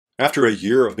After a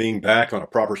year of being back on a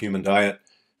proper human diet,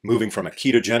 moving from a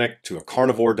ketogenic to a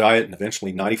carnivore diet and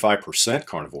eventually 95%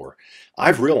 carnivore,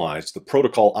 I've realized the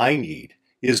protocol I need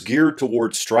is geared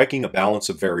towards striking a balance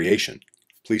of variation.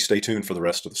 Please stay tuned for the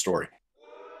rest of the story.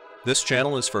 This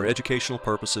channel is for educational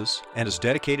purposes and is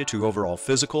dedicated to overall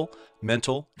physical,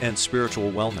 mental, and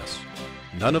spiritual wellness.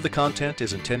 None of the content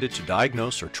is intended to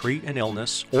diagnose or treat an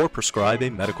illness or prescribe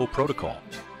a medical protocol.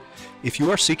 If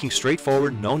you are seeking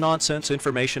straightforward, no-nonsense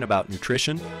information about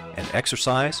nutrition and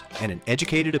exercise and an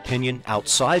educated opinion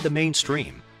outside the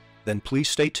mainstream, then please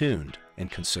stay tuned and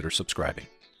consider subscribing.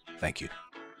 Thank you.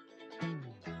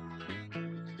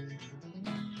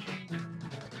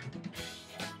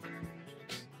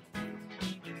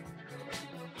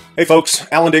 Hey folks,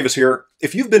 Alan Davis here.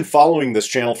 If you've been following this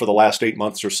channel for the last 8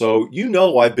 months or so, you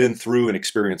know I've been through an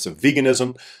experience of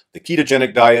veganism, the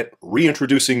ketogenic diet,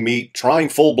 reintroducing meat, trying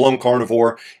full-blown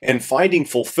carnivore, and finding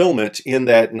fulfillment in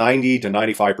that 90 to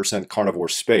 95% carnivore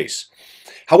space.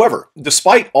 However,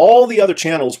 despite all the other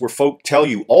channels where folk tell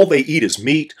you all they eat is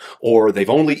meat, or they've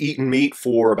only eaten meat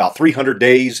for about 300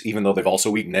 days, even though they've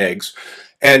also eaten eggs,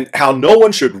 and how no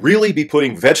one should really be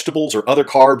putting vegetables or other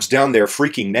carbs down their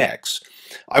freaking necks,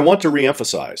 I want to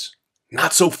reemphasize,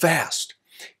 not so fast.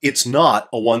 It's not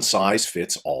a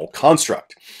one-size-fits-all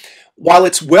construct. While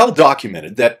it's well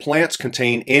documented that plants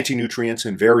contain anti-nutrients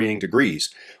in varying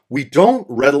degrees, we don't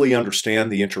readily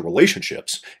understand the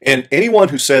interrelationships, and anyone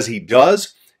who says he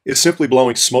does is simply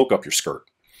blowing smoke up your skirt.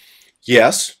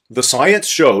 Yes, the science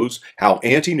shows how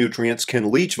anti-nutrients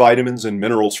can leach vitamins and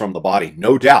minerals from the body,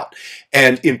 no doubt,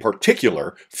 and in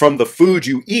particular from the food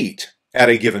you eat at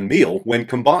a given meal when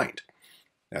combined.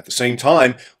 At the same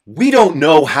time, we don't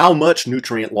know how much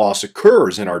nutrient loss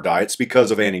occurs in our diets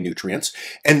because of anti-nutrients,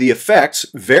 and the effects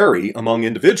vary among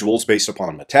individuals based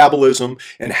upon metabolism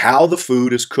and how the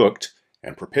food is cooked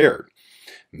and prepared.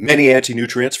 Many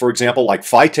anti-nutrients, for example, like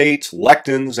phytates,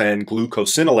 lectins, and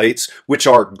glucosinolates, which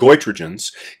are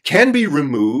goitrogens, can be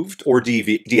removed or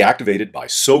deactivated by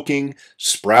soaking,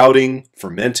 sprouting,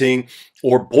 fermenting,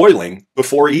 or boiling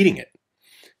before eating it.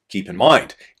 Keep in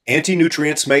mind,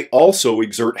 anti-nutrients may also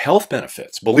exert health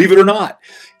benefits, believe it or not,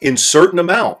 in certain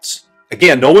amounts.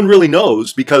 Again, no one really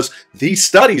knows because these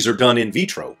studies are done in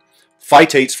vitro.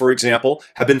 Phytates, for example,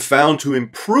 have been found to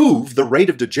improve the rate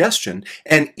of digestion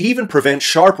and even prevent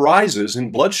sharp rises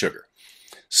in blood sugar.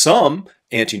 Some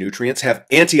anti-nutrients have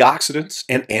antioxidants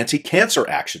and anti-cancer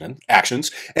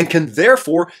actions and can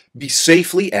therefore be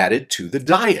safely added to the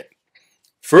diet.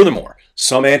 Furthermore,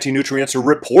 some anti-nutrients are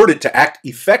reported to act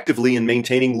effectively in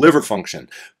maintaining liver function,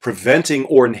 preventing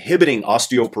or inhibiting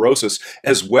osteoporosis,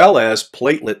 as well as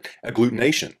platelet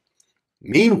agglutination.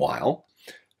 Meanwhile,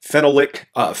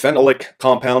 phenolic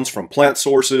compounds from plant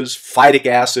sources, phytic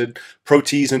acid,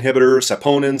 protease inhibitors,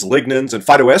 saponins, lignans, and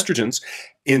phytoestrogens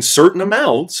in certain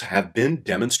amounts have been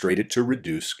demonstrated to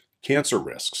reduce cancer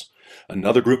risks.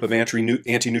 Another group of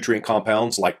anti-nutrient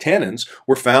compounds, like tannins,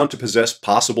 were found to possess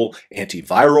possible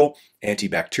antiviral,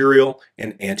 antibacterial,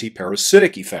 and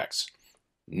antiparasitic effects.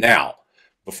 Now,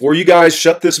 before you guys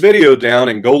shut this video down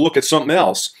and go look at something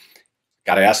else,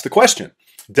 gotta ask the question,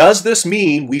 does this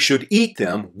mean we should eat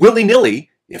them willy-nilly,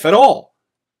 if at all?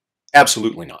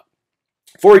 Absolutely not.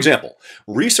 For example,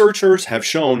 researchers have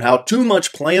shown how too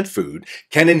much plant food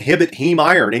can inhibit heme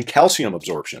iron and calcium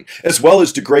absorption, as well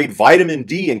as degrade vitamin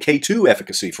D and K2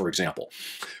 efficacy, for example.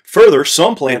 Further,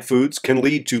 some plant foods can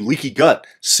lead to leaky gut,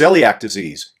 celiac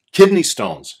disease, kidney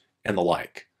stones, and the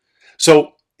like.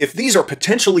 So, if these are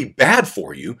potentially bad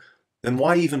for you, then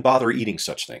why even bother eating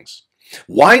such things?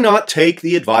 Why not take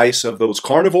the advice of those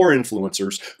carnivore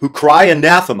influencers who cry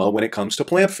anathema when it comes to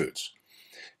plant foods?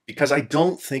 Because I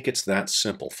don't think it's that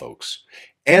simple, folks.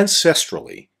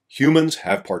 Ancestrally, humans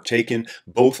have partaken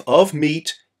both of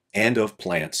meat and of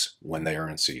plants when they are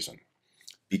in season.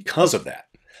 Because of that,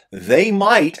 they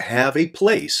might have a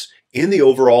place in the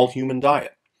overall human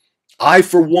diet. I,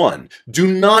 for one, do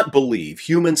not believe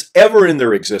humans ever in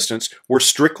their existence were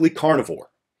strictly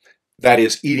carnivore. That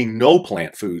is, eating no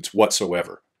plant foods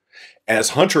whatsoever.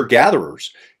 As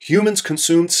hunter-gatherers, humans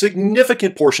consumed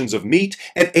significant portions of meat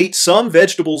and ate some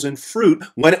vegetables and fruit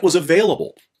when it was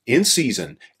available, in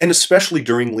season, and especially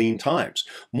during lean times.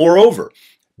 Moreover,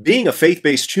 being a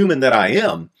faith-based human that I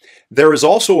am, there is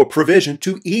also a provision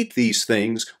to eat these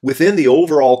things within the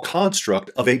overall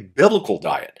construct of a biblical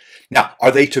diet. Now,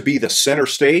 are they to be the center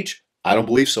stage? I don't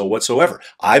believe so whatsoever.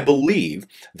 I believe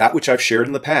that which I've shared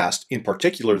in the past, in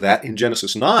particular that in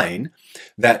Genesis 9,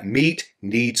 that meat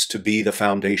needs to be the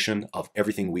foundation of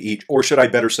everything we eat, or should I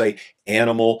better say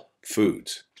animal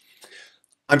foods.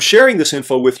 I'm sharing this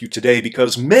info with you today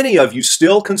because many of you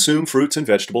still consume fruits and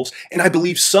vegetables, and I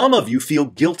believe some of you feel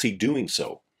guilty doing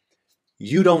so.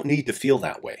 You don't need to feel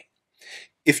that way.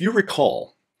 If you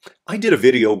recall, I did a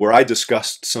video where I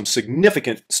discussed some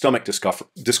significant stomach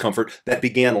discomfort that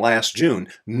began last June,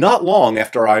 not long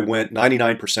after I went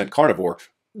 99% carnivore.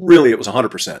 Really, it was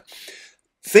 100%.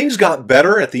 Things got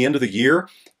better at the end of the year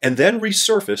and then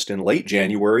resurfaced in late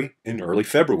January and early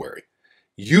February.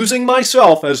 Using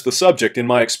myself as the subject in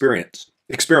my experiment,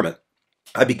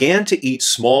 I began to eat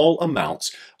small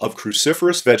amounts of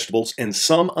cruciferous vegetables and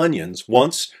some onions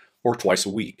once or twice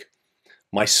a week.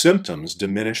 My symptoms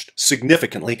diminished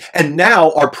significantly and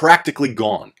now are practically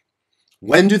gone.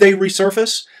 When do they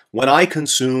resurface? When I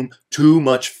consume too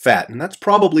much fat, and that's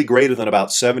probably greater than about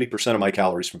 70% of my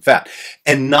calories from fat,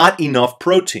 and not enough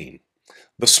protein.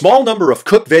 The small number of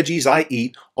cooked veggies I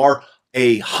eat are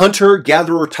a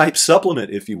hunter-gatherer type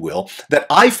supplement, if you will, that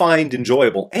I find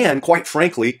enjoyable and, quite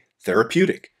frankly,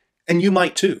 therapeutic. And you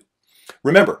might too.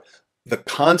 Remember, the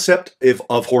concept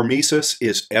of hormesis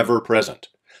is ever present.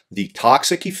 The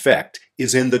toxic effect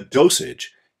is in the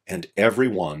dosage, and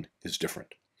everyone is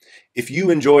different. If you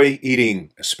enjoy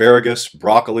eating asparagus,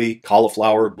 broccoli,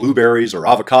 cauliflower, blueberries, or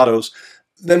avocados,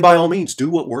 then by all means do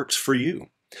what works for you.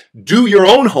 Do your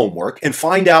own homework and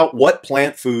find out what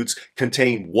plant foods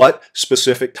contain what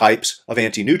specific types of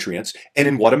anti-nutrients and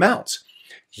in what amounts.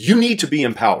 You need to be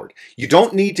empowered. You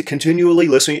don't need to continually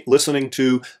listening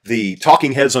to the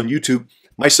talking heads on YouTube,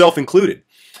 myself included.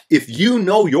 If you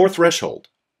know your threshold,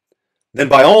 then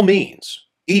by all means,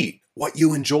 eat what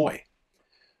you enjoy.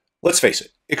 Let's face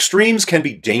it, extremes can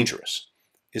be dangerous.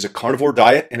 Is a carnivore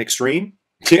diet an extreme?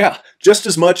 Yeah, just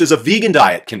as much as a vegan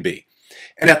diet can be.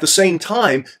 And at the same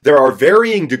time, there are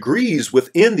varying degrees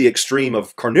within the extreme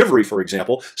of carnivory, for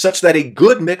example, such that a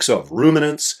good mix of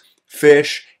ruminants,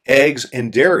 fish, eggs,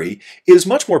 and dairy is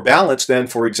much more balanced than,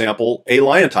 for example, a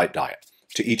lion-type diet.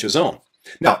 To each his own.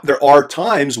 Now, there are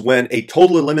times when a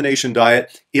total elimination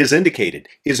diet is indicated,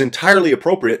 is entirely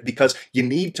appropriate because you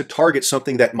need to target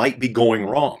something that might be going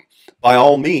wrong. By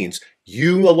all means,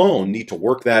 you alone need to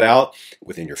work that out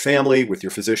within your family, with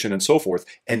your physician, and so forth,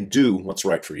 and do what's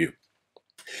right for you.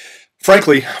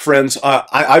 Frankly, friends,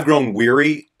 I've grown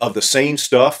weary of the same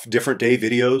stuff, different day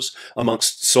videos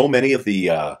amongst so many of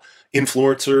the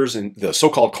influencers and the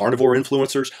so-called carnivore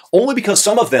influencers, only because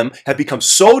some of them have become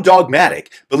so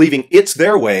dogmatic, believing it's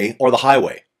their way or the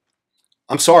highway.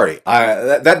 I'm sorry,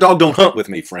 that dog don't hunt with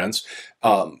me, friends.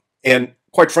 And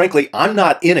quite frankly, I'm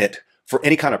not in it for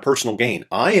any kind of personal gain.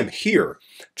 I am here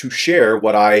to share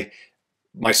what I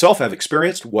myself have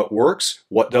experienced, what works,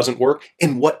 what doesn't work,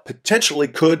 and what potentially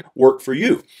could work for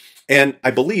you. And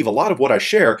I believe a lot of what I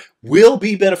share will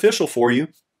be beneficial for you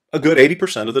a good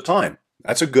 80% of the time.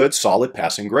 That's a good, solid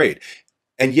passing grade.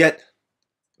 And yet,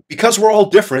 because we're all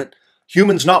different,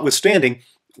 humans notwithstanding,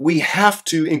 we have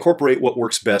to incorporate what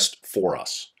works best for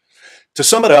us. To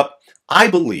sum it up, I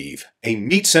believe a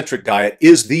meat-centric diet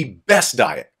is the best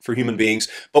diet for human beings,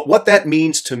 but what that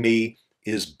means to me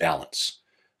is balance.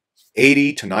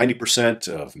 80 to 90%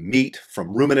 of meat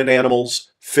from ruminant animals,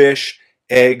 fish,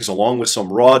 eggs, along with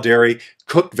some raw dairy,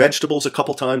 cooked vegetables a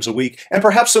couple times a week, and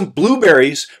perhaps some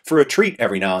blueberries for a treat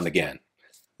every now and again.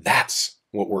 That's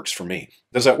what works for me.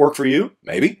 Does that work for you?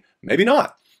 Maybe, maybe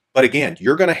not. But again,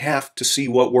 you're going to have to see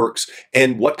what works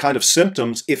and what kind of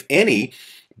symptoms, if any,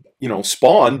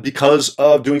 spawn because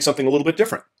of doing something a little bit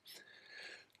different.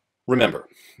 Remember,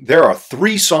 there are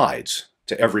 3 sides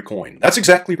to every coin. That's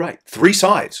exactly right. 3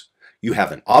 sides. You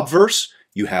have an obverse,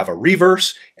 you have a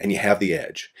reverse, and you have the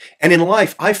edge. And in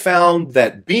life, I found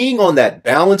that being on that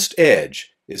balanced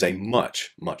edge is a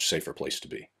much, much safer place to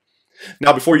be.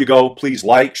 Now, before you go, please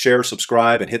like, share,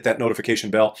 subscribe, and hit that notification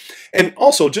bell. And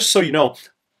also, just so you know,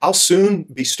 I'll soon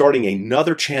be starting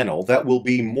another channel that will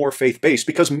be more faith-based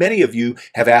because many of you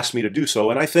have asked me to do so.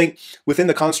 And I think within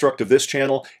the construct of this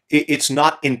channel, it's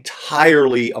not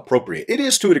entirely appropriate. It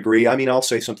is to a degree. I mean, I'll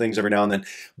say some things every now and then,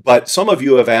 but some of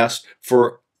you have asked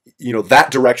for that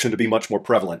direction to be much more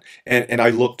prevalent. And I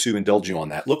look to indulge you on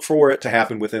that. Look for it to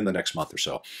happen within the next month or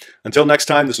so. Until next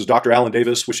time, this is Dr. Alan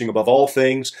Davis, wishing above all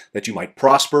things that you might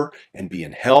prosper and be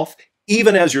in health,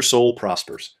 even as your soul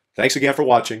prospers. Thanks again for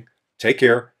watching. Take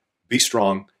care, be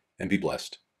strong, and be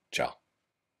blessed. Ciao.